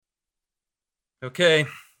Okay,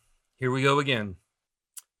 here we go again.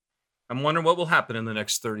 I'm wondering what will happen in the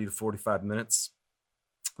next 30 to 45 minutes.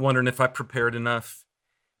 Wondering if I prepared enough,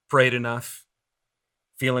 prayed enough,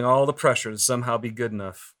 feeling all the pressure to somehow be good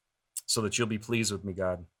enough so that you'll be pleased with me,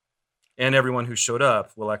 God. And everyone who showed up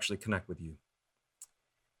will actually connect with you.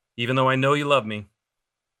 Even though I know you love me,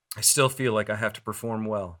 I still feel like I have to perform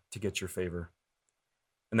well to get your favor.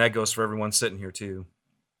 And that goes for everyone sitting here too.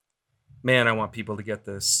 Man, I want people to get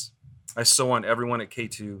this. I so want everyone at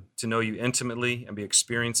K2 to know you intimately and be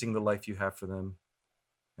experiencing the life you have for them.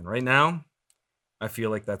 And right now, I feel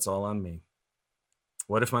like that's all on me.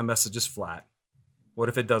 What if my message is flat? What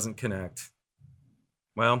if it doesn't connect?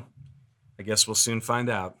 Well, I guess we'll soon find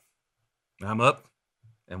out. I'm up,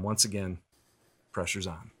 and once again, pressure's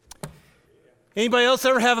on. Anybody else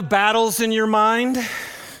ever have battles in your mind?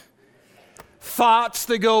 Thoughts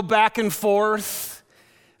that go back and forth?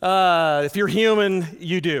 If you're human,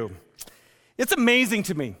 you do. It's amazing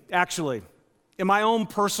to me, actually, in my own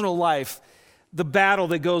personal life, the battle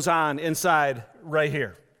that goes on inside right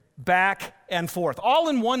here, back and forth, all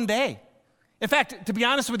in one day. In fact, to be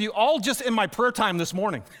honest with you, all just in my prayer time this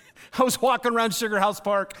morning. I was walking around Sugar House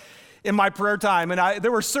Park in my prayer time, and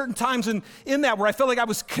there were certain times in that where I felt like I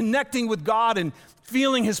was connecting with God and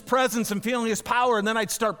feeling his presence and feeling his power, and then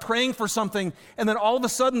I'd start praying for something, and then all of a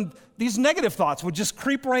sudden, these negative thoughts would just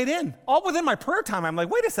creep right in. All within my prayer time, I'm like,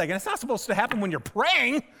 wait a second, it's not supposed to happen when you're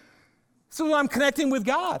praying. So I'm connecting with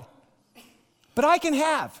God. But I can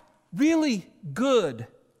have really good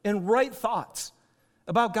and right thoughts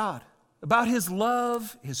about God, about his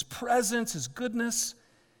love, his presence, his goodness.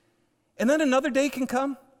 And then another day can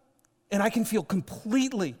come, and I can feel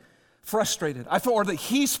completely frustrated. I feel, or that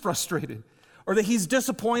he's frustrated, or that he's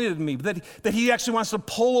disappointed in me, that he actually wants to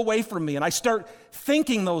pull away from me. And I start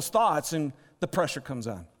thinking those thoughts, and the pressure comes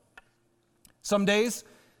on. Some days,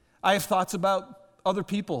 I have thoughts about other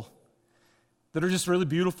people that are just really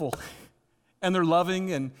beautiful, and they're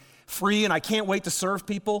loving and free, and I can't wait to serve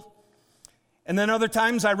people. And then other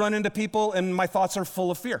times, I run into people, and my thoughts are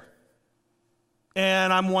full of fear.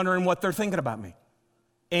 And I'm wondering what they're thinking about me,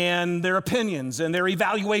 and their opinions, and their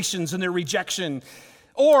evaluations, and their rejection.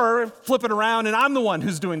 Or flip it around, and I'm the one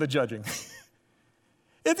who's doing the judging.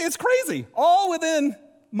 It's crazy, all within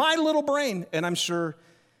my little brain, and I'm sure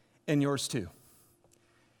in yours too.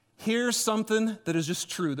 Here's something that is just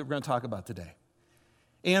true that we're going to talk about today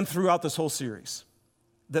and throughout this whole series,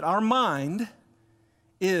 that our mind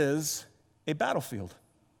is a battlefield.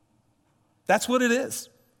 That's what it is.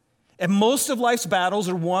 And most of life's battles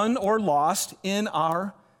are won or lost in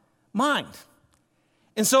our mind.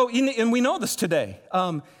 And so, and we know this today.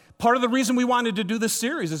 Part of the reason we wanted to do this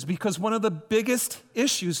series is because one of the biggest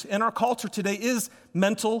issues in our culture today is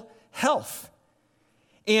mental health.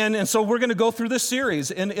 And so we're going to go through this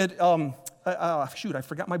series. And I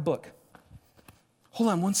forgot my book. Hold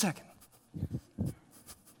on one second.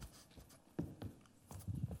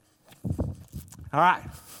 All right.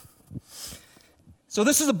 So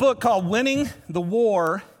this is a book called Winning the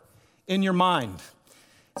War in Your Mind.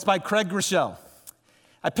 It's by Craig Groeschel.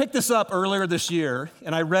 I picked this up earlier this year,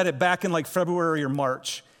 and I read it back in like February or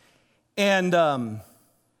March, and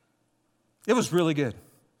it was really good.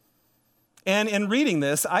 And in reading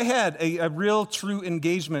this, I had a real true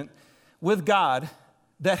engagement with God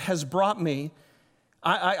that has brought me,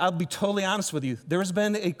 I'll be totally honest with you, there's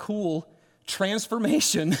been a cool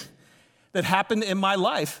transformation that happened in my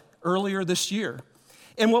life earlier this year.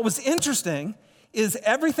 And what was interesting is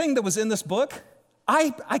everything that was in this book,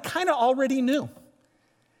 I kind of already knew.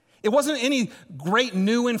 It wasn't any great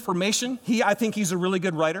new information. I think he's a really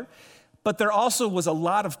good writer. But there also was a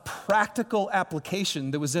lot of practical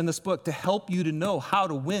application that was in this book to help you to know how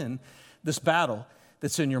to win this battle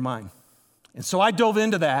that's in your mind. And so I dove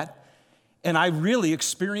into that, and I really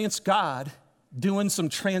experienced God doing some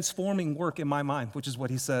transforming work in my mind, which is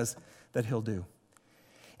what he says that he'll do.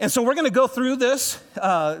 And so we're going to go through this,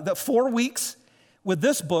 the 4 weeks with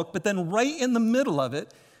this book, but then right in the middle of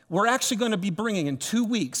it, we're actually going to be bringing in 2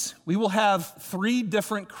 weeks, we will have 3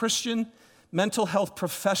 different Christian mental health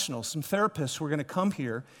professionals, some therapists who are going to come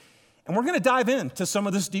here, and we're going to dive into some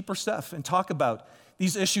of this deeper stuff and talk about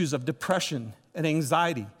these issues of depression and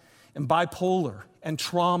anxiety and bipolar and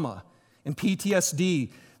trauma and PTSD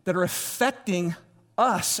that are affecting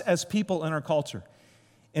us as people in our culture.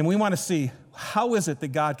 And we want to see how is it that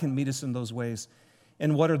God can meet us in those ways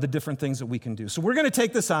and what are the different things that we can do. So we're going to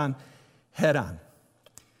take this on head on.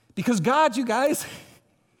 Because God, you guys,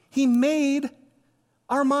 he made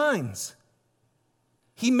our minds.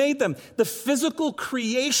 He made them. The physical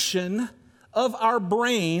creation of our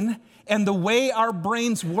brain and the way our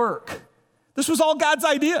brains work. This was all God's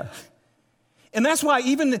idea. And that's why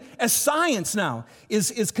even as science now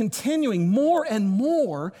is continuing more and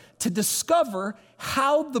more to discover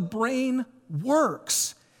how the brain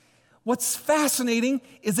works, what's fascinating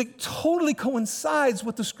is it totally coincides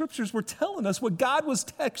with the scriptures were telling us, what God was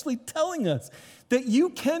actually telling us, that you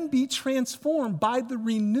can be transformed by the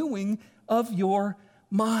renewing of your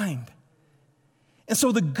mind. And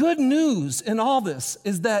so the good news in all this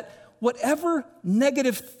is that whatever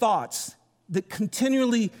negative thoughts that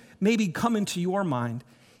continually maybe come into your mind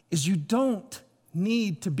is you don't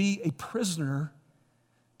need to be a prisoner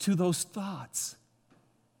to those thoughts.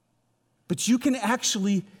 But you can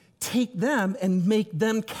actually take them and make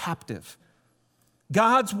them captive.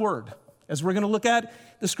 God's word, as we're going to look at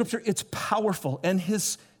the scripture, it's powerful, and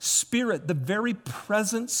his spirit, the very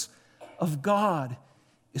presence of God,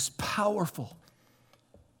 is powerful.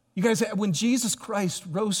 You guys, when Jesus Christ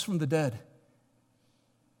rose from the dead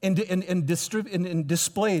and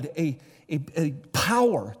displayed a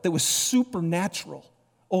power that was supernatural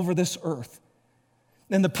over this earth,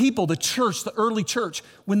 and the people, the church, the early church,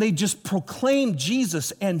 when they just proclaimed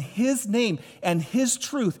Jesus and his name and his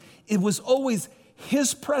truth, it was always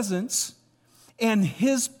his presence and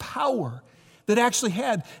his power that actually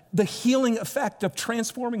had the healing effect of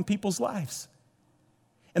transforming people's lives.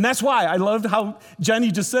 And that's why I loved how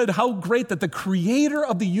Jenny just said how great that the creator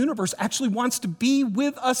of the universe actually wants to be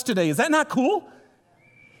with us today. Is that not cool?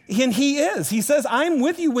 And he is. He says, I'm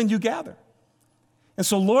with you when you gather. And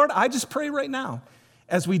so, Lord, I just pray right now,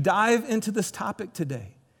 as we dive into this topic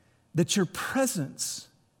today, that your presence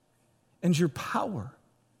and your power,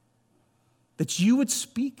 that you would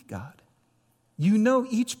speak, God. You know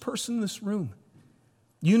each person in this room.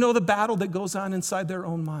 You know the battle that goes on inside their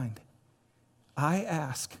own mind. I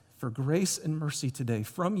ask for grace and mercy today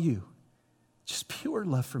from you, just pure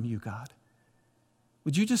love from you, God.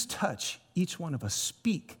 Would you just touch each one of us?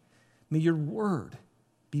 Speak. May your word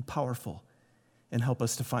be powerful and help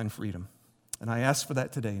us to find freedom. And I ask for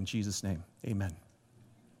that today in Jesus' name. Amen.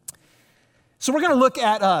 So we're going to look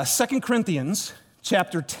at 2 Corinthians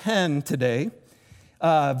chapter 10 today,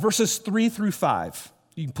 verses 3 through 5.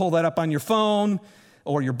 You can pull that up on your phone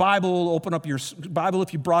or your Bible. Open up your Bible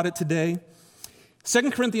if you brought it today.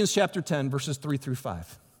 2 Corinthians chapter 10, verses 3 through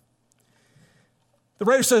 5. The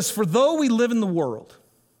writer says, "For though we live in the world,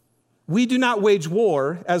 we do not wage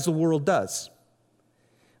war as the world does.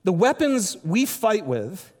 The weapons we fight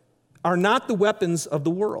with are not the weapons of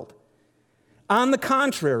the world. On the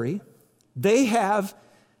contrary, they have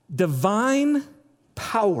divine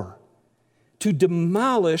power to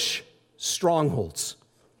demolish strongholds.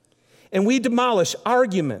 And we demolish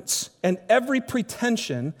arguments and every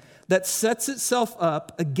pretension that sets itself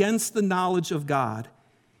up against the knowledge of God,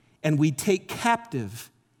 and we take captive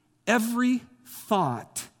every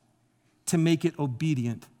thought to make it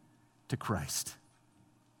obedient to Christ."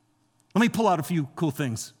 Let me pull out a few cool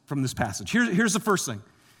things from this passage. Here's the first thing.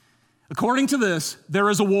 According to this, there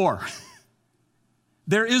is a war.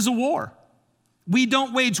 There is a war. We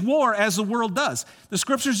don't wage war as the world does. The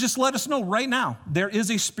scriptures just let us know right now there is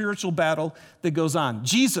a spiritual battle that goes on.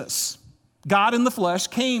 Jesus, God in the flesh,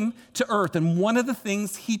 came to earth, and one of the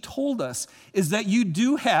things he told us is that you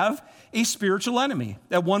do have a spiritual enemy.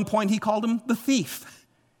 At one point, he called him the thief.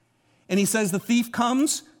 And he says the thief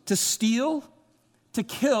comes to steal, to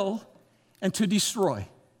kill, and to destroy.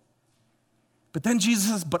 But then Jesus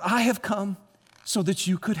says, but I have come so that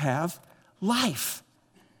you could have life.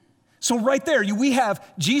 So right there, we have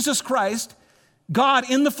Jesus Christ, God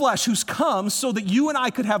in the flesh, who's come so that you and I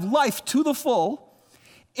could have life to the full.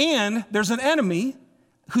 And there's an enemy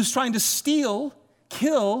who's trying to steal,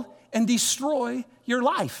 kill, and destroy your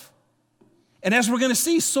life. And as we're going to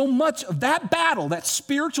see, so much of that battle, that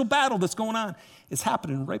spiritual battle that's going on, is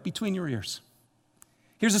happening right between your ears.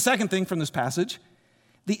 Here's the second thing from this passage.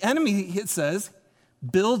 The enemy, it says,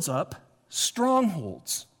 builds up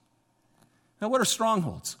strongholds. Now, what are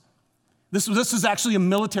strongholds? This is actually a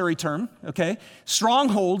military term, okay?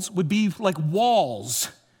 Strongholds would be like walls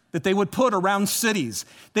that they would put around cities.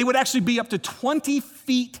 They would actually be up to 20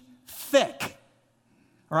 feet thick,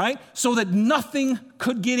 all right? So that nothing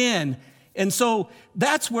could get in. And so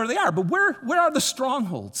that's where they are. But where are the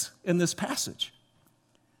strongholds in this passage?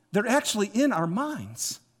 They're actually in our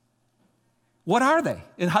minds. What are they?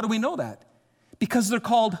 And how do we know that? Because they're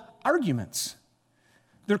called arguments.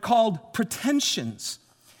 They're called pretensions.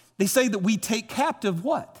 They say that we take captive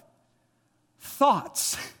what?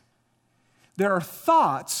 Thoughts. There are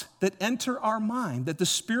thoughts that enter our mind that the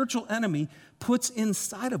spiritual enemy puts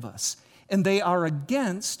inside of us, and they are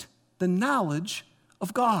against the knowledge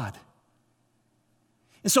of God.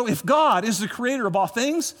 And so if God is the creator of all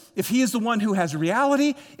things, if he is the one who has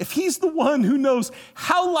reality, if he's the one who knows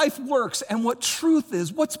how life works and what truth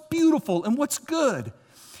is, what's beautiful and what's good,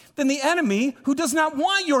 then the enemy, who does not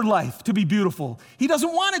want your life to be beautiful, he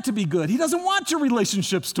doesn't want it to be good, he doesn't want your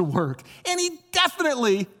relationships to work, and he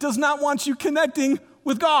definitely does not want you connecting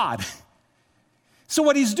with God. So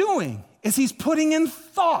what he's doing is he's putting in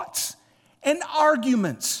thoughts and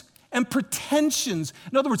arguments and pretensions.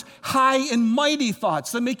 In other words, high and mighty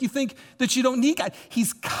thoughts that make you think that you don't need God.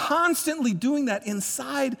 He's constantly doing that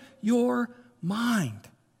inside your mind.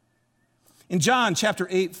 In John chapter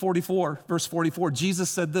 8, 44, verse 44, Jesus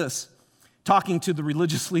said this, talking to the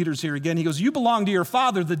religious leaders here again. He goes, you belong to your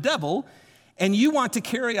father, the devil, and you want to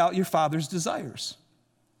carry out your father's desires.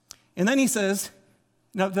 And then he says,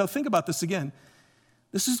 now think about this again.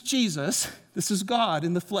 This is Jesus, this is God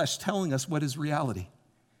in the flesh telling us what is reality.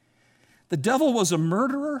 The devil was a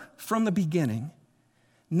murderer from the beginning,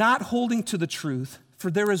 not holding to the truth,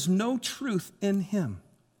 for there is no truth in him.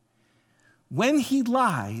 When he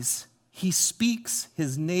lies, he speaks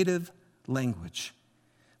his native language,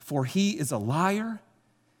 for he is a liar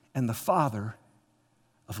and the father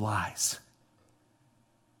of lies.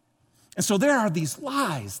 And so there are these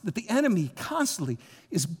lies that the enemy constantly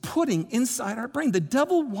is putting inside our brain. The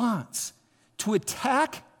devil wants to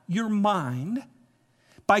attack your mind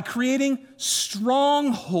by creating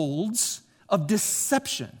strongholds of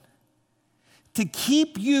deception to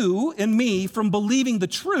keep you and me from believing the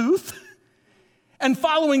truth and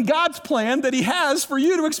following God's plan that he has for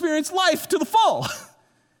you to experience life to the full.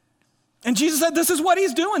 And Jesus said this is what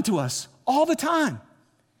he's doing to us all the time.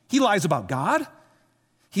 He lies about God.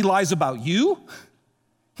 He lies about you.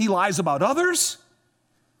 He lies about others.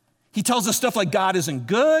 He tells us stuff like God isn't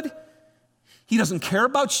good. He doesn't care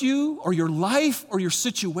about you or your life or your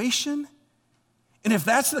situation. And if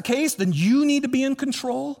that's the case, then you need to be in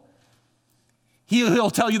control.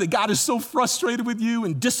 He'll tell you that God is so frustrated with you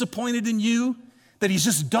and disappointed in you that he's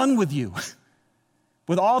just done with you,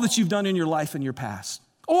 with all that you've done in your life and your past.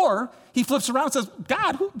 Or he flips around and says,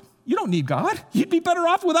 God, you don't need God. You'd be better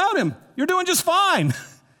off without him. You're doing just fine.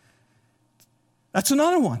 That's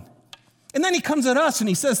another one. And then he comes at us and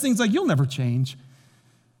he says things like, you'll never change.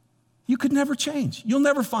 You could never change. You'll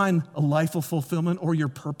never find a life of fulfillment or your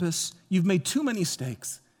purpose. You've made too many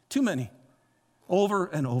mistakes, too many, over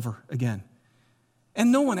and over again.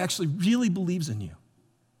 And no one actually really believes in you.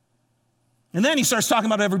 And then he starts talking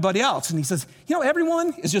about everybody else. And he says,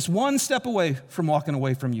 everyone is just one step away from walking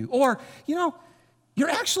away from you. Or, you're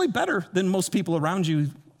actually better than most people around you.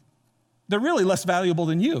 They're really less valuable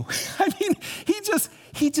than you. I mean, he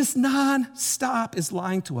just nonstop is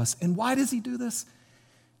lying to us. And why does he do this?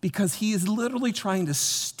 Because he is literally trying to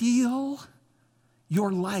steal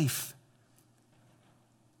your life,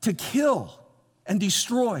 to kill and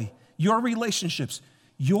destroy your relationships,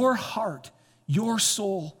 your heart, your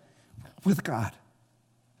soul with God.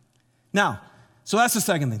 Now, so that's the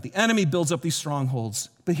second thing. The enemy builds up these strongholds.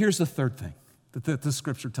 But here's the third thing that the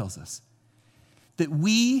scripture tells us. That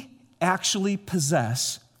we actually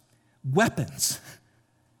possess weapons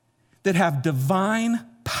that have divine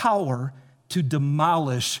power to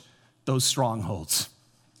demolish those strongholds.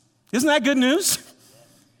 Isn't that good news?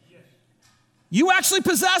 You actually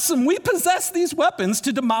possess them. We possess these weapons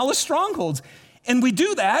to demolish strongholds. And we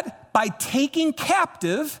do that by taking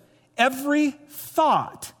captive every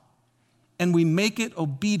thought, and we make it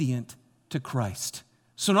obedient to Christ.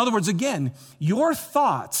 So in other words, again, your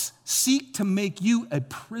thoughts seek to make you a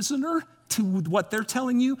prisoner to what they're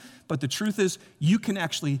telling you, but the truth is you can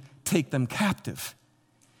actually take them captive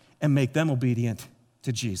and make them obedient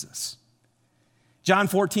to Jesus. John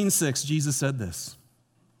 14:6, Jesus said this,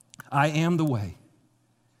 I am the way,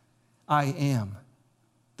 I am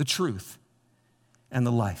the truth and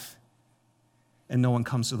the life, and no one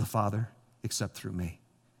comes to the Father except through me.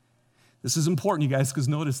 This is important, you guys, because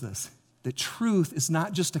notice this, that truth is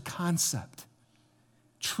not just a concept.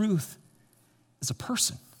 Truth is a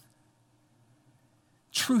person.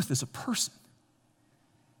 Truth is a person.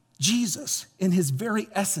 Jesus, in his very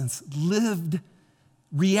essence, lived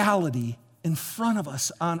reality in front of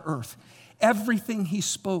us on earth. Everything he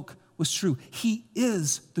spoke was true. He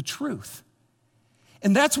is the truth.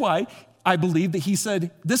 And that's why I believe that he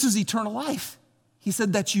said, this is eternal life. He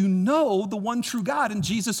said that you know the one true God and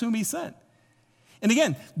Jesus whom he sent. And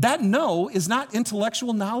again, that know is not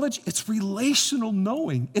intellectual knowledge, it's relational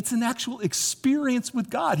knowing. It's an actual experience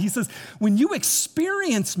with God. He says, when you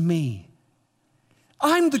experience me,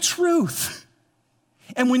 I'm the truth.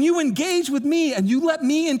 And when you engage with me and you let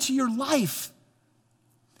me into your life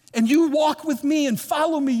and you walk with me and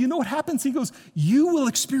follow me, you know what happens? He goes, you will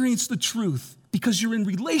experience the truth because you're in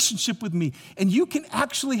relationship with me, and you can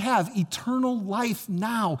actually have eternal life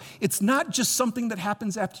now. It's not just something that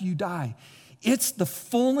happens after you die. It's the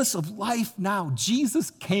fullness of life now.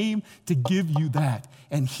 Jesus came to give you that,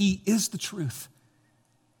 and he is the truth.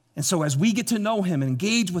 And so as we get to know him and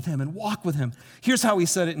engage with him and walk with him, here's how he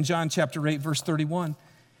said it in John chapter 8, verse 31.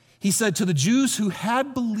 He said, to the Jews who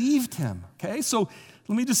had believed him, okay? So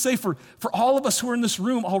let me just say for all of us who are in this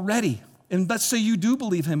room already, and let's say you do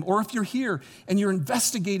believe him, or if you're here and you're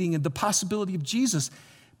investigating the possibility of Jesus,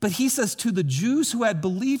 but he says to the Jews who had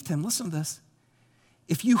believed him, listen to this,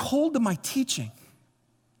 if you hold to my teaching,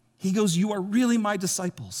 he goes, you are really my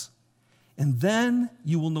disciples. And then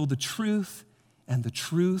you will know the truth, and the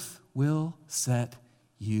truth will set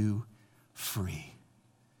you free.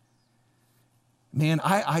 Man,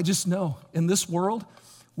 I just know in this world,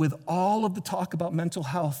 with all of the talk about mental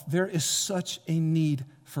health, there is such a need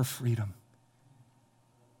for freedom.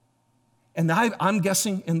 And I'm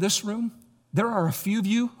guessing in this room, there are a few of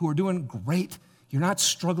you who are doing great. You're not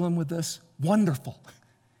struggling with this. Wonderful.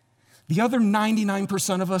 The other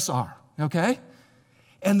 99% of us are, okay?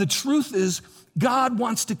 And the truth is, God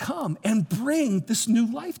wants to come and bring this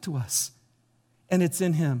new life to us. And it's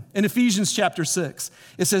in him. In Ephesians chapter 6,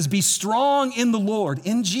 it says, be strong in the Lord,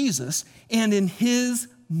 in Jesus, and in his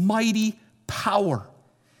mighty power.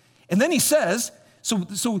 And then he says,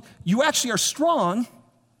 so you actually are strong,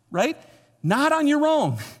 right? Not on your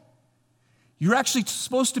own. You're actually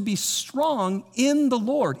supposed to be strong in the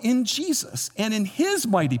Lord, in Jesus, and in his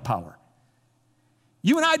mighty power.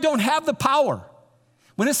 You and I don't have the power.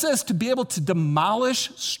 When it says to be able to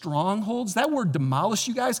demolish strongholds, that word demolish,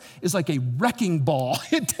 you guys, is like a wrecking ball.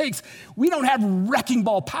 We don't have wrecking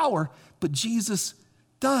ball power, but Jesus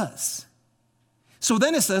does. So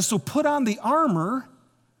then it says, so put on the armor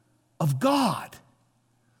of God.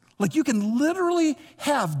 Like you can literally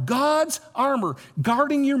have God's armor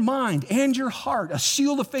guarding your mind and your heart, a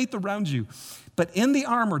shield of faith around you. But in the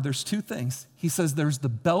armor, there's two things. He says there's the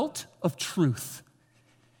belt of truth.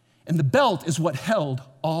 And the belt is what held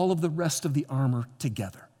all of the rest of the armor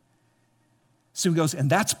together. So he goes, and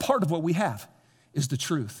that's part of what we have, is the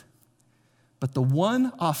truth. But the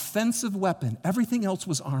one offensive weapon, everything else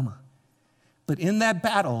was armor. But in that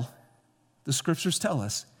battle, the scriptures tell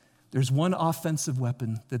us, there's one offensive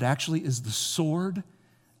weapon that actually is the sword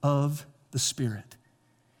of the Spirit.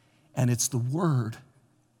 And it's the Word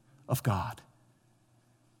of God.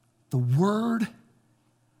 The Word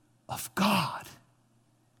of God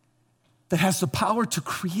that has the power to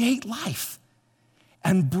create life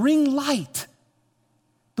and bring light.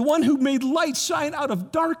 The one who made light shine out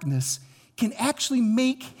of darkness can actually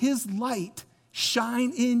make his light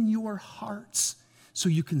shine in your hearts so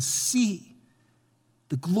you can see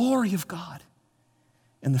the glory of God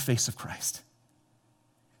in the face of Christ.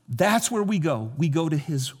 That's where we go. We go to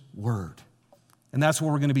his word. And that's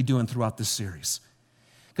what we're going to be doing throughout this series.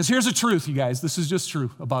 Because here's the truth, you guys. This is just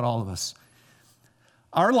true about all of us.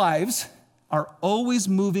 Our lives are always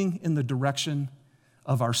moving in the direction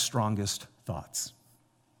of our strongest thoughts.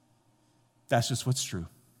 That's just what's true.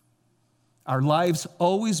 Our lives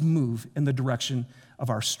always move in the direction of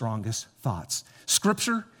our strongest thoughts.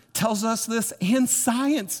 Scripture tells us this, and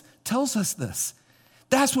science tells us this.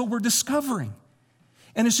 That's what we're discovering.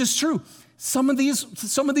 And it's just true. Some of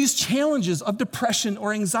these challenges of depression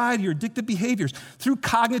or anxiety or addictive behaviors, through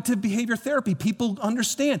cognitive behavior therapy, people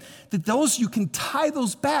understand that you can tie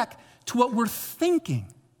those back to what we're thinking.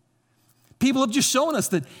 People have just shown us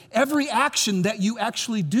that every action that you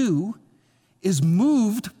actually do is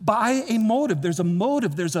moved by a motive. There's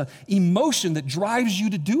an emotion that drives you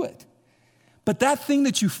to do it. But that thing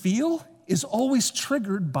that you feel is always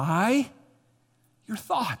triggered by your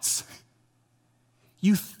thoughts.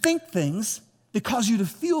 You think things that cause you to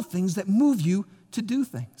feel things that move you to do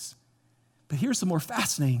things. But here's the more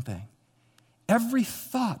fascinating thing. Every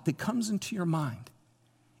thought that comes into your mind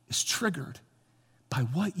is triggered by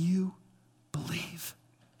what you believe.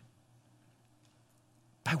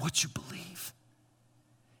 By what you believe.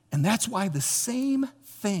 And that's why the same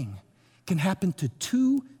thing can happen to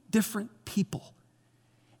two different people,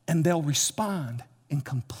 and they'll respond in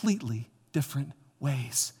completely different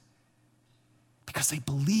ways because they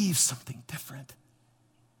believe something different.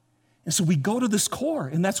 And so we go to this core,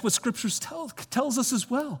 and that's what Scriptures tells us as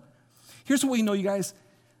well. Here's what we know, you guys.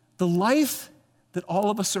 The life that all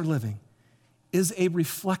of us are living is a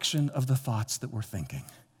reflection of the thoughts that we're thinking.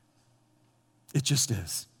 It just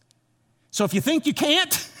is. So if you think you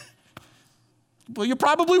can't, well, you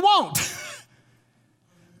probably won't.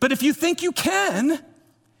 But if you think you can,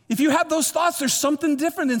 If you have those thoughts, there's something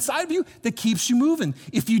different inside of you that keeps you moving.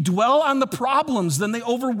 If you dwell on the problems, then they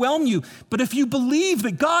overwhelm you. But if you believe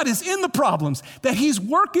that God is in the problems, that he's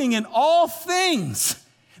working in all things,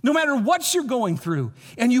 no matter what you're going through,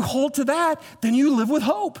 and you hold to that, then you live with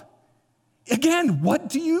hope. Again, what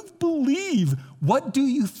do you believe? What do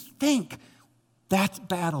you think? That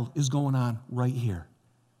battle is going on right here.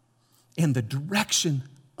 And the direction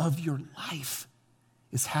of your life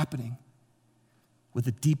is happening with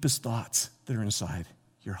the deepest thoughts that are inside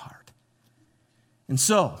your heart. And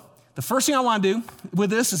so, the first thing I want to do with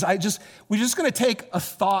this is we're just going to take a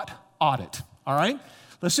thought audit, all right?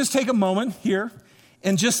 Let's just take a moment here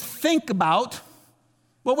and just think about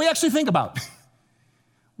what we actually think about.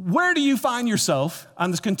 Where do you find yourself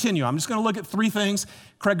on this continuum? I'm just going to look at 3 things.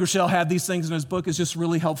 Craig Groeschel had these things in his book. It's just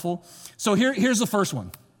really helpful. So here's the first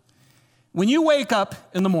one. When you wake up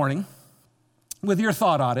in the morning with your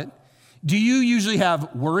thought audit, do you usually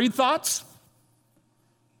have worried thoughts?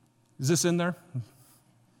 Is this in there?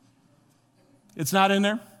 It's not in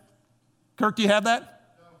there? Kirk, do you have that?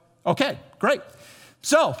 No. Okay, great.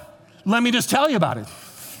 So let me just tell you about it.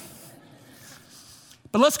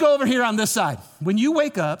 But let's go over here on this side. When you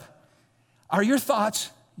wake up, are your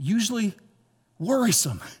thoughts usually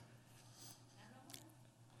worrisome?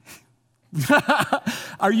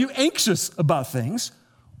 Are you anxious about things?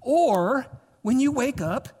 Or when you wake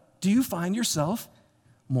up, do you find yourself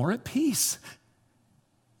more at peace?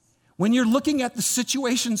 When you're looking at the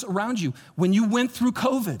situations around you, when you went through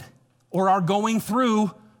COVID or are going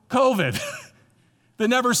through COVID that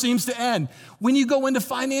never seems to end, when you go into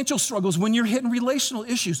financial struggles, when you're hitting relational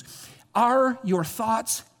issues, are your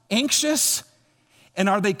thoughts anxious and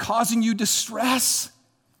are they causing you distress?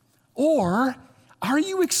 Or are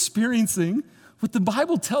you experiencing what the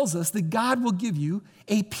Bible tells us that God will give you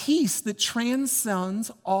a peace that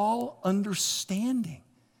transcends all understanding,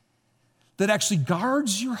 that actually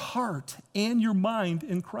guards your heart and your mind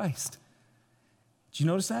in Christ? Did you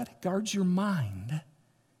notice that? It guards your mind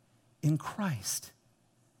in Christ.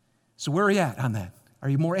 So where are you at on that? Are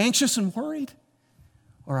you more anxious and worried,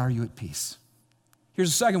 or are you at peace? Here's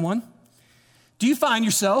the second one. Do you find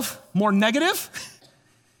yourself more negative?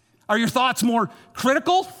 Are your thoughts more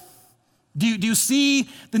critical? Do you see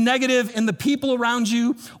the negative in the people around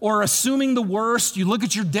you, or assuming the worst? You look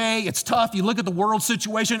at your day, it's tough. You look at the world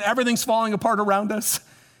situation, everything's falling apart around us.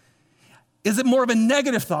 Is it more of a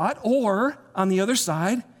negative thought, or on the other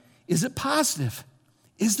side, is it positive?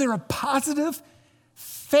 Is there a positive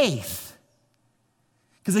faith?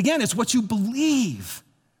 Because again, it's what you believe.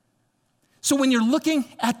 So when you're looking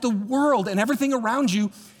at the world and everything around you,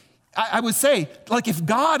 I would say, like, if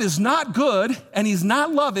God is not good and he's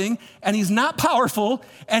not loving and he's not powerful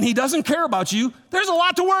and he doesn't care about you, there's a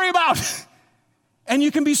lot to worry about. And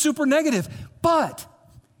you can be super negative. But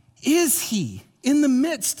is he in the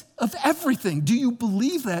midst of everything? Do you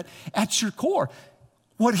believe that at your core?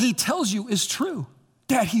 What he tells you is true,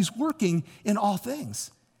 that he's working in all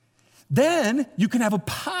things. Then you can have a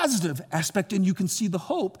positive aspect and you can see the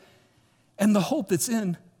hope, and the hope that's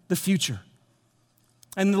in the future.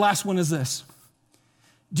 And the last one is this.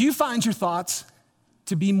 Do you find your thoughts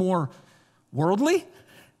to be more worldly?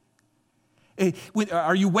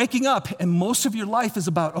 Are you waking up and most of your life is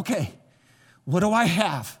about, okay, what do I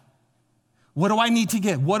have? What do I need to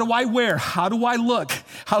get? What do I wear? How do I look?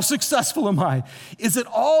 How successful am I? Is it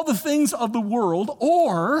all the things of the world,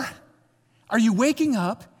 or are you waking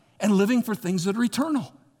up and living for things that are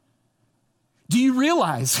eternal? Do you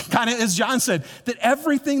realize, kind of as John said, that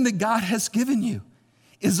everything that God has given you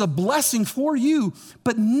is a blessing for you,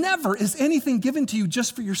 but never is anything given to you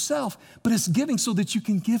just for yourself, but it's giving so that you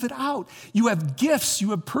can give it out. You have gifts,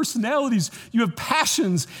 you have personalities, you have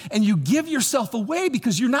passions, and you give yourself away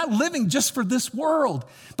because you're not living just for this world,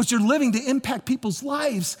 but you're living to impact people's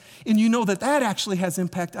lives, and you know that that actually has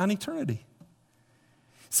impact on eternity.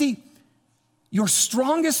 See, your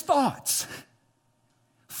strongest thoughts,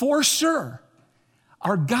 for sure,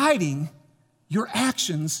 are guiding your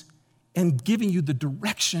actions and giving you the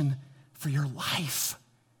direction for your life.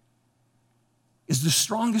 Is the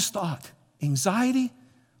strongest thought anxiety,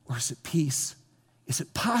 or is it peace? Is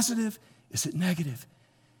it positive? Is it negative?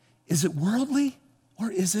 Is it worldly,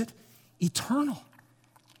 or is it eternal?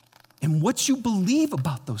 And what you believe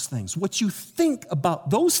about those things, what you think about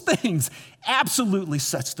those things, absolutely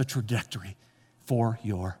sets the trajectory for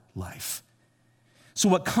your life. So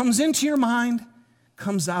what comes into your mind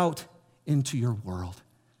comes out into your world.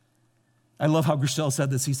 I love how Groeschel said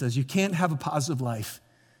this. He says, you can't have a positive life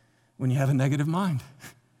when you have a negative mind.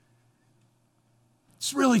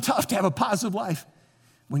 It's really tough to have a positive life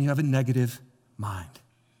when you have a negative mind.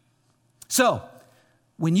 So,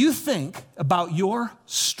 when you think about your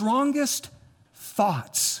strongest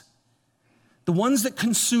thoughts, the ones that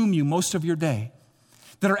consume you most of your day,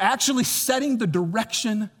 that are actually setting the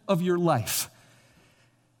direction of your life,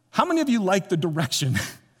 how many of you like the direction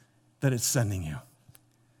that it's sending you?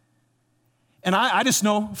 And I just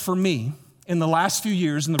know for me, in the last few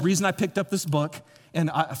years, and the reason I picked up this book,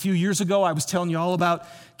 and a few years ago I was telling you all about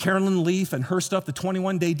Carolyn Leaf and her stuff, the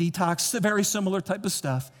 21-day detox, very similar type of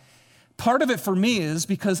stuff. Part of it for me is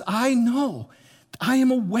because I know, I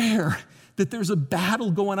am aware that there's a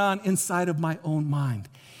battle going on inside of my own mind.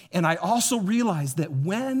 And I also realize that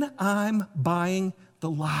when I'm buying the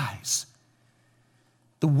lies,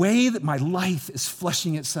 the way that my life is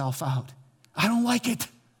fleshing itself out, I don't like it.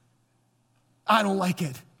 I don't like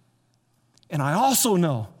it. And I also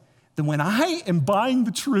know that when I am buying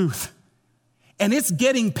the truth, and it's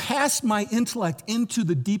getting past my intellect into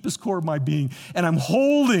the deepest core of my being, and I'm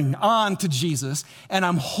holding on to Jesus, and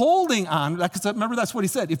I'm holding on, because remember that's what he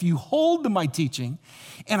said, if you hold to my teaching,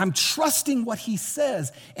 and I'm trusting what he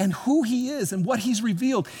says, and who he is, and what he's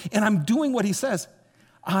revealed, and I'm doing what he says,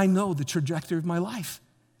 I know the trajectory of my life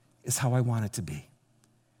is how I want it to be.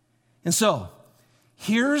 And so,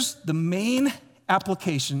 here's the main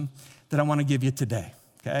application that I want to give you today,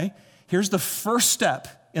 okay? Here's the first step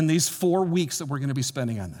in these 4 weeks that we're going to be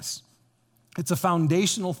spending on this. It's a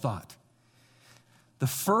foundational thought. The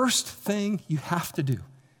first thing you have to do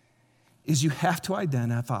is you have to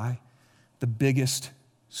identify the biggest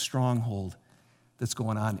stronghold that's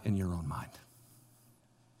going on in your own mind.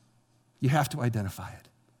 You have to identify it.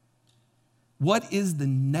 What is the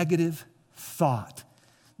negative thought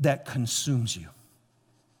that consumes you?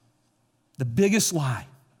 The biggest lie.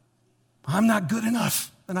 I'm not good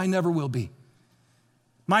enough, and I never will be.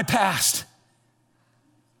 My past.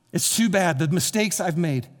 It's too bad. The mistakes I've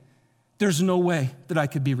made. There's no way that I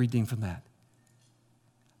could be redeemed from that.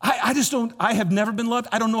 I have never been loved.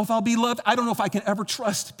 I don't know if I'll be loved. I don't know if I can ever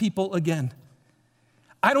trust people again.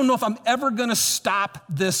 I don't know if I'm ever gonna stop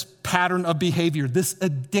this pattern of behavior, this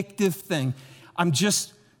addictive thing.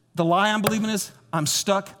 The lie I'm believing is, I'm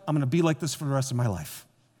stuck. I'm gonna be like this for the rest of my life.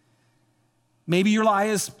 Maybe your lie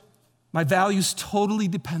is, my value's totally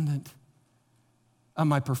dependent on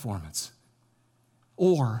my performance.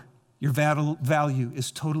 Or your value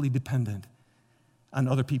is totally dependent on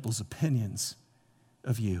other people's opinions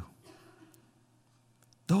of you.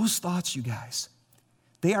 Those thoughts, you guys,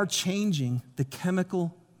 they are changing the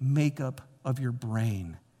chemical makeup of your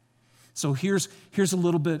brain. So here's a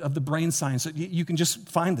little bit of the brain science. You can just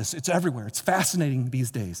find this. It's everywhere. It's fascinating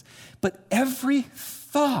these days. But every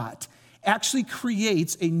thought actually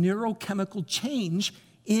creates a neurochemical change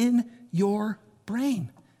in your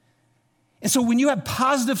brain. And so when you have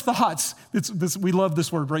positive thoughts, we love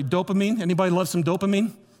this word, right? Dopamine. Anybody love some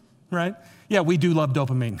dopamine? Right? Yeah, we do love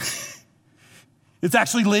dopamine. It's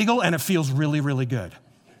actually legal and it feels really, really good.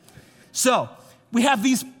 So we have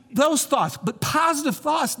those thoughts, but positive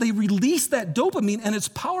thoughts, they release that dopamine and it's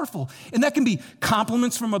powerful. And that can be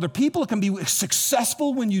compliments from other people. It can be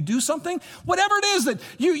successful when you do something. Whatever it is that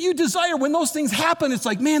you desire, when those things happen, it's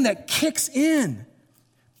like, man, that kicks in.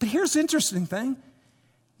 But here's the interesting thing.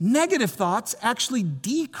 Negative thoughts actually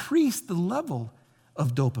decrease the level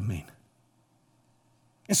of dopamine.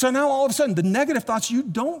 And so now all of a sudden, the negative thoughts, we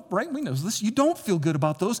know this, you don't feel good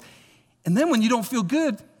about those. And then when you don't feel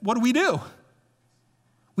good, what do?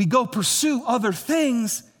 We go pursue other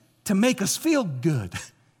things to make us feel good.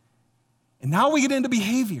 And now we get into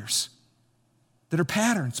behaviors that are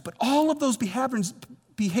patterns. But all of those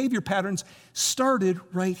behavior patterns started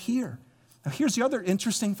right here. Now here's the other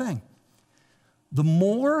interesting thing. The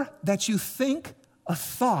more that you think a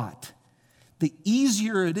thought, the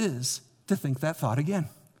easier it is to think that thought again.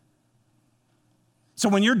 So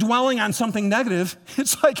when you're dwelling on something negative,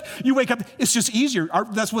 it's like you wake up, it's just easier.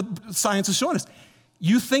 That's what science is showing us.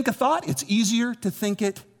 You think a thought, it's easier to think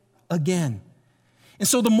it again. And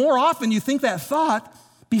so the more often you think that thought,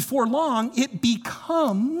 before long, it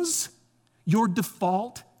becomes your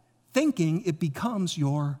default thinking. It becomes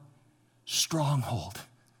your stronghold.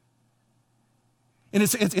 And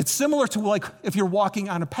it's similar to like if you're walking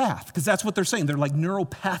on a path, because that's what they're saying. They're like neural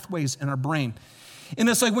pathways in our brain. And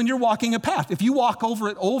it's like when you're walking a path, if you walk over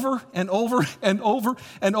it over and over and over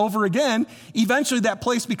and over again, eventually that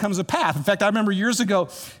place becomes a path. In fact, I remember years ago,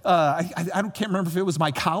 I can't remember if it was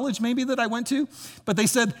my college maybe that I went to, but they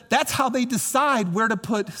said that's how they decide where to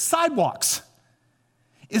put sidewalks,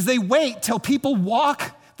 is they wait till people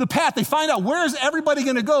walk the path. They find out where is everybody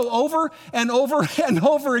going to go over and over and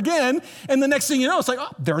over again, and the next thing you know, it's like,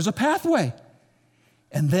 oh, there's a pathway.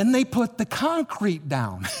 And then they put the concrete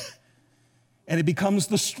down. And it becomes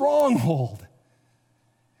the stronghold.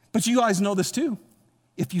 But you guys know this too.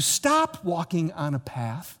 If you stop walking on a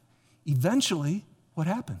path, eventually, what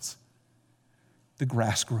happens? The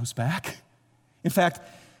grass grows back. In fact,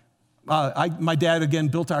 my dad, again,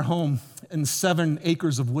 built our home in 7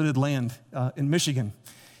 acres of wooded land in Michigan.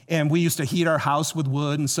 And we used to heat our house with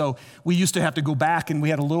wood, and so we used to have to go back, and he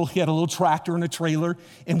had a little tractor and a trailer,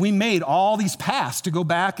 and we made all these paths to go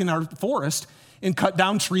back in our forest and cut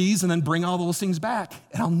down trees and then bring all those things back.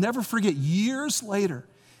 And I'll never forget, years later,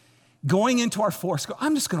 going into our forest,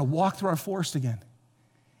 I'm just going to walk through our forest again.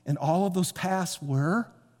 And all of those paths were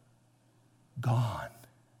gone.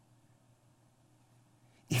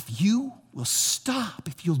 If you will stop,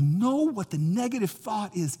 if you'll know what the negative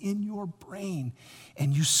thought is in your brain,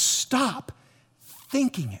 and you stop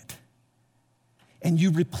thinking it, and you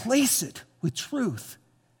replace it with truth,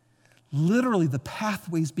 literally the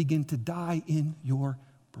pathways begin to die in your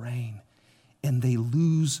brain, and they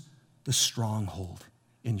lose the stronghold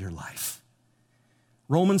in your life.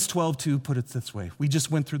 Romans 12:2 put it this way. We just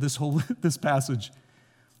went through this passage.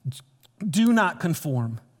 Do not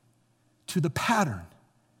conform to the pattern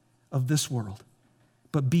of this world,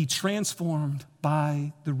 but be transformed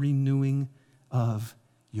by the renewing of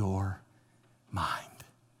your mind.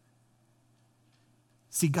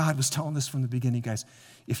 See, God was telling this from the beginning, guys.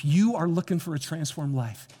 If you are looking for a transformed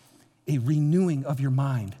life, a renewing of your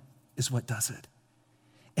mind is what does it.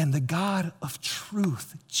 And the God of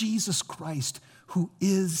truth, Jesus Christ, who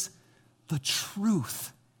is the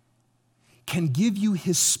truth, can give you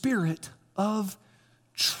his spirit of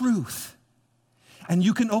truth. And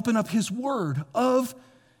you can open up his word of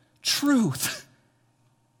truth.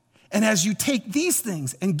 And as you take these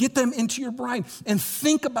things and get them into your brain and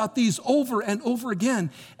think about these over and over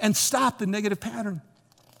again and stop the negative pattern,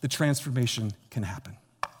 the transformation can happen.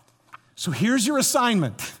 So here's your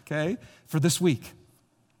assignment, okay, for this week.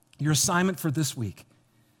 Your assignment for this week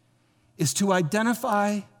is to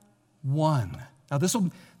identify one. Now this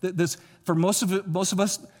for most of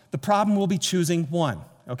us, the problem will be choosing one,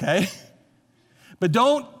 okay? But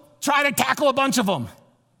don't try to tackle a bunch of them.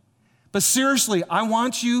 But seriously, I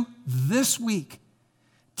want you this week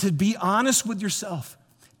to be honest with yourself,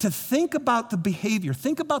 to think about the behavior,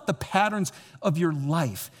 think about the patterns of your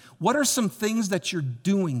life. What are some things that you're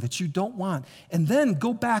doing that you don't want? And then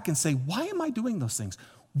go back and say, why am I doing those things?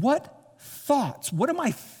 What thoughts, what am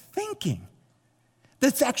I thinking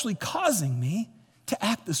that's actually causing me to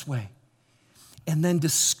act this way? And then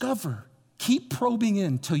discover, keep probing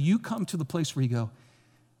in till you come to the place where you go,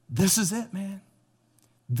 this is it, man.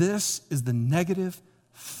 This is the negative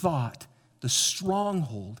thought, the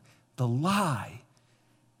stronghold, the lie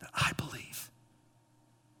that I believe.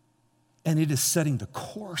 And it is setting the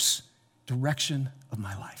course, direction of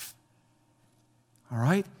my life. All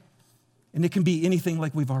right? And it can be anything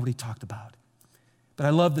like we've already talked about. But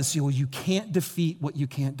I love this, you can't defeat what you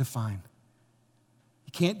can't define.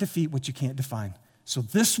 You can't defeat what you can't define. So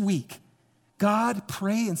this week, God,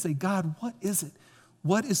 pray and say, God, what is it?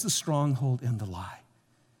 What is the stronghold and the lie?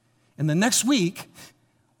 And the next week,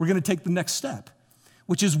 we're going to take the next step,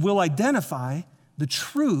 which is we'll identify the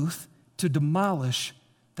truth to demolish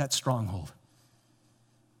that stronghold.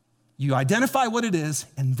 You identify what it is,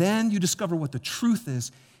 and then you discover what the truth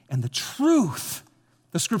is. And the truth,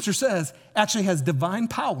 the scripture says, actually has divine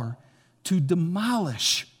power to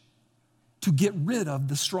demolish, to get rid of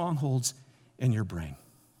the strongholds in your brain.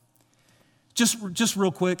 Just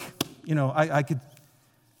real quick, I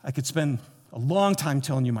could spend a long time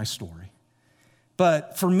telling you my story.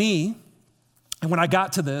 But for me, and when I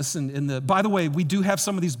got to this, by the way, we do have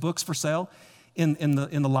some of these books for sale in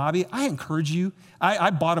the lobby. I encourage you. I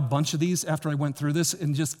bought a bunch of these after I went through this,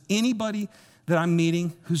 and just anybody that I'm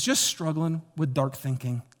meeting who's just struggling with dark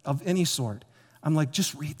thinking of any sort, I'm like,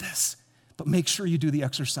 just read this, but make sure you do the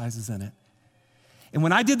exercises in it. And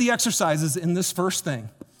when I did the exercises in this first thing,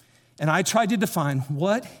 and I tried to define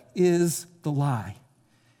what is the lie,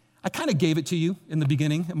 I kind of gave it to you in the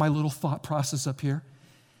beginning in my little thought process up here.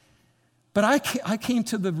 But I came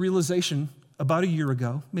to the realization about a year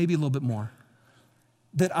ago, maybe a little bit more,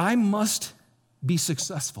 that I must be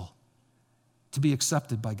successful to be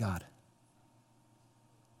accepted by God.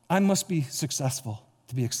 I must be successful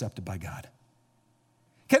to be accepted by God.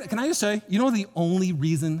 Can I just say, the only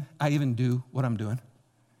reason I even do what I'm doing?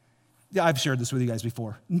 Yeah, I've shared this with you guys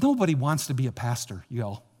before. Nobody wants to be a pastor,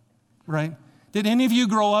 y'all, right? Did any of you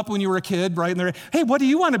grow up when you were a kid, right? And they're, hey, what do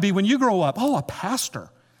you want to be when you grow up? Oh, a pastor.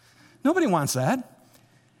 Nobody wants that.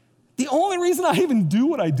 The only reason I even do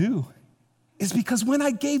what I do is because when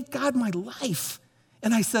I gave God my life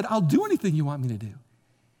and I said, I'll do anything you want me to do,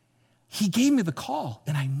 he gave me the call,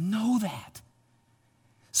 and I know that.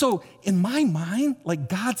 So in my mind, like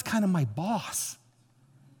God's kind of my boss.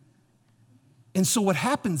 And so what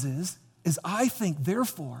happens is I think,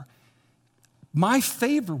 therefore, my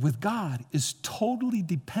favor with God is totally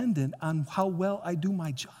dependent on how well I do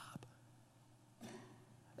my job.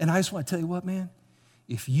 And I just want to tell you what, man,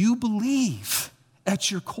 if you believe at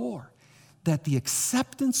your core that the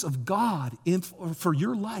acceptance of God for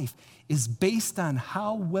your life is based on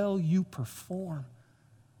how well you perform,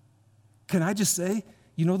 can I just say,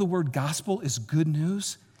 you know the word gospel is good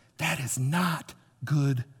news? That is not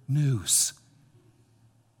good news.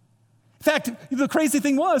 In fact, the crazy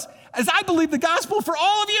thing was, is I believed the gospel for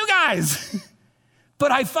all of you guys.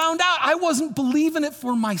 But I found out I wasn't believing it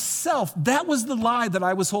for myself. That was the lie that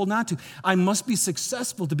I was holding on to. I must be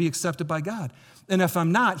successful to be accepted by God. And if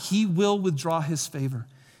I'm not, he will withdraw his favor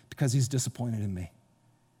because he's disappointed in me.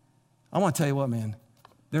 I want to tell you what, man,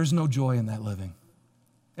 there's no joy in that living.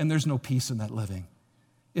 And there's no peace in that living.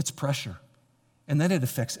 It's pressure. And then it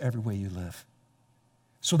affects every way you live.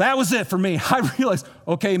 So that was it for me. I realized,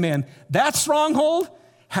 okay, man, that stronghold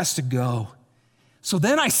has to go. So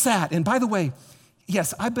then I sat, and by the way,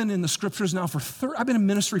 yes, I've been in the scriptures now I've been in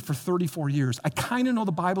ministry for 34 years. I kind of know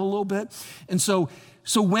the Bible a little bit. And so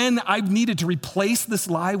when I needed to replace this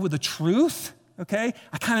lie with a truth, okay,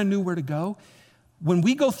 I kind of knew where to go. When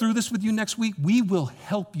we go through this with you next week, we will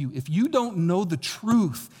help you. If you don't know the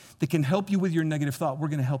truth that can help you with your negative thought, we're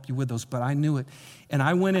going to help you with those. But I knew it. And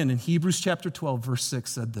I went in Hebrews chapter 12, verse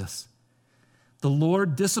 6 said this: the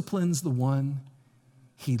Lord disciplines the one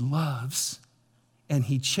he loves, and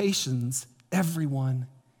he chastens everyone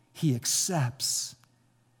he accepts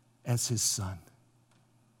as his son.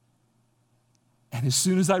 And as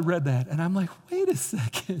soon as I read that, and I'm like, wait a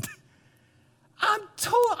second,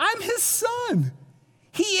 I'm his son.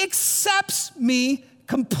 He accepts me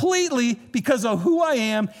completely because of who I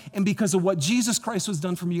am and because of what Jesus Christ has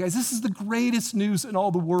done for me. You guys, this is the greatest news in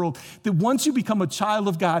all the world, that once you become a child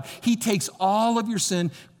of God, he takes all of your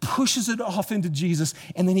sin, pushes it off into Jesus,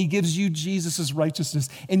 and then he gives you Jesus' righteousness.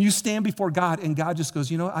 And you stand before God, and God just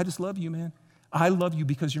goes, you know, I just love you, man. I love you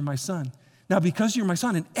because you're my son. Now, because you're my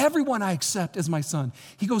son, and everyone I accept as my son,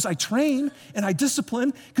 he goes, I train and I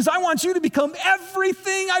discipline because I want you to become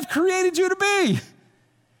everything I've created you to be.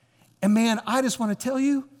 And man, I just want to tell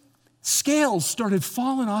you, scales started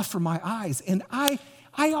falling off from my eyes. And I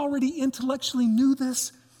already intellectually knew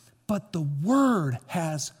this, but the word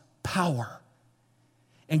has power.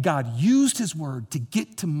 And God used his word to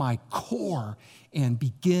get to my core and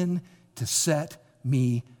begin to set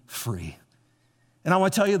me free. And I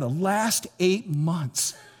want to tell you, the last 8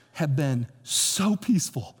 months have been so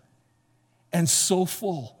peaceful and so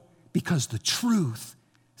full because the truth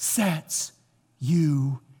sets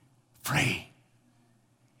you free.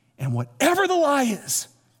 And whatever the lie is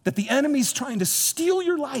that the enemy's trying to steal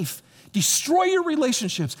your life, destroy your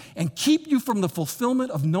relationships, and keep you from the fulfillment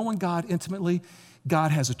of knowing God intimately, God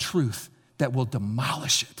has a truth that will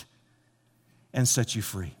demolish it and set you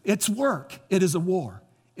free. It's work. It is a war.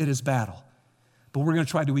 It is battle. But we're going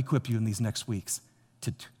to try to equip you in these next weeks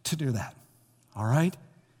to do that. All right?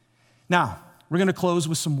 Now, we're going to close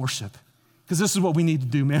with some worship because this is what we need to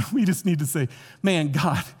do, man. We just need to say, man,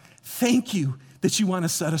 God, thank you that you want to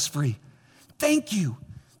set us free. Thank you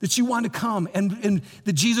that you want to come and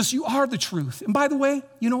that Jesus, you are the truth. And by the way,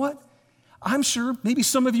 you know what? I'm sure maybe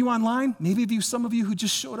some of you online, some of you who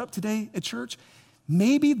just showed up today at church,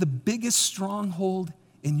 maybe the biggest stronghold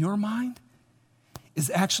in your mind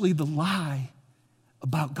is actually the lie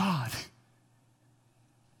about God.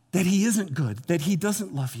 That he isn't good, that he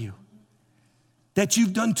doesn't love you, that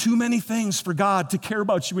you've done too many things for God to care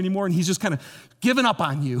about you anymore, and he's just kind of given up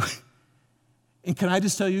on you. And can I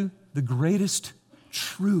just tell you, the greatest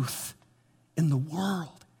truth in the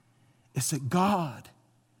world is that God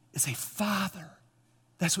is a father.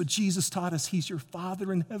 That's what Jesus taught us. He's your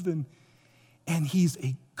Father in heaven, and he's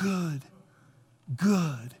a good,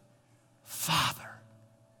 good Father.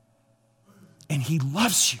 And he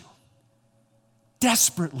loves you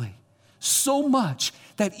desperately, so much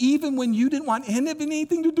that even when you didn't want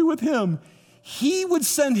anything to do with him, he would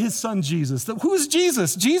send his son Jesus. Who is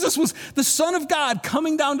Jesus? Jesus was the Son of God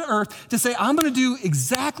coming down to earth to say, I'm going to do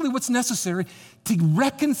exactly what's necessary to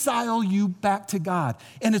reconcile you back to God.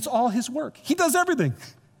 And it's all his work. He does everything.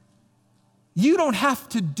 You don't have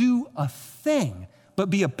to do a thing but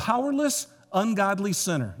be a powerless, ungodly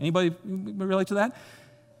sinner. Anybody relate to that?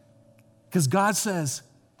 Because God says,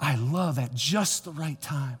 I love at just the right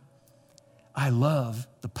time. I love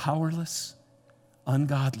the powerless,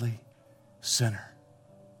 ungodly sinner.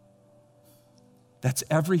 That's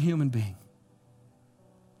every human being.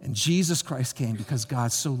 And Jesus Christ came because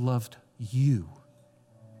God so loved you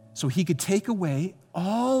so he could take away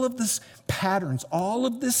all of this patterns, all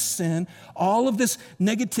of this sin, all of this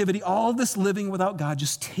negativity, all of this living without God.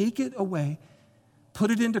 Just take it away,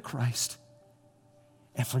 put it into Christ,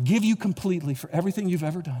 and forgive you completely for everything you've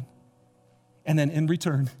ever done. And then in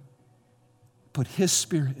return, put his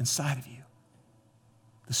Spirit inside of you,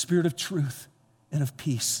 the Spirit of truth and of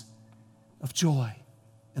peace, of joy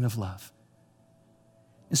and of love.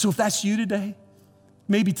 And so if that's you today,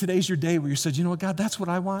 maybe today's your day where you said, you know what, God, that's what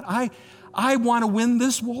I want. I want to win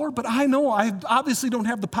this war, but I know I obviously don't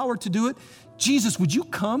have the power to do it. Jesus, would you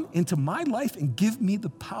come into my life and give me the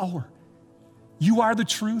power? You are the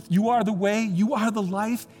truth. You are the way. You are the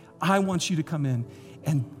life. I want you to come in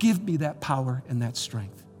and give me that power and that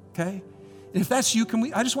strength, okay? And if that's you,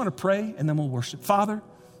 I just want to pray and then we'll worship. Father,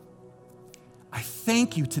 I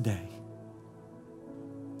thank you today.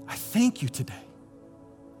 I thank you today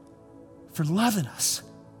for loving us.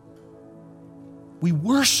 We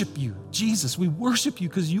worship you, Jesus. We worship you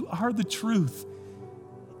because you are the truth.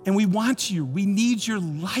 And we want you. We need your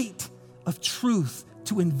light of truth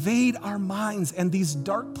to invade our minds and these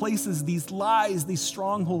dark places, these lies, these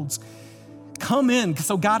strongholds. Come in.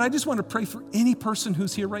 So God, I just want to pray for any person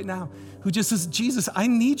who's here right now who just says, Jesus, I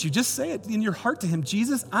need you. Just say it in your heart to him.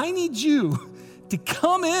 Jesus, I need you to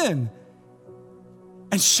come in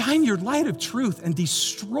and shine your light of truth and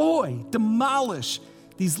destroy, demolish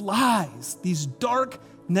these lies, these dark,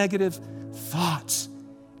 negative thoughts,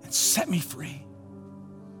 and set me free.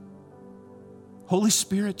 Holy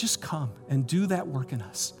Spirit, just come and do that work in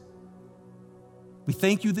us. We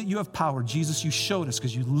thank you that you have power. Jesus, you showed us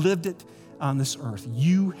because you lived it on this earth.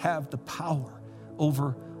 You have the power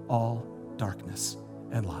over all darkness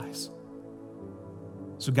and lies.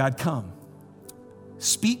 So God, come.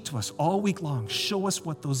 Speak to us all week long. Show us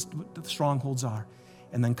what the strongholds are,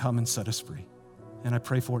 and then come and set us free. And I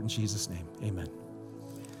pray for it in Jesus' name. Amen.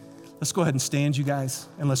 Let's go ahead and stand, you guys,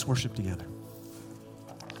 and let's worship together.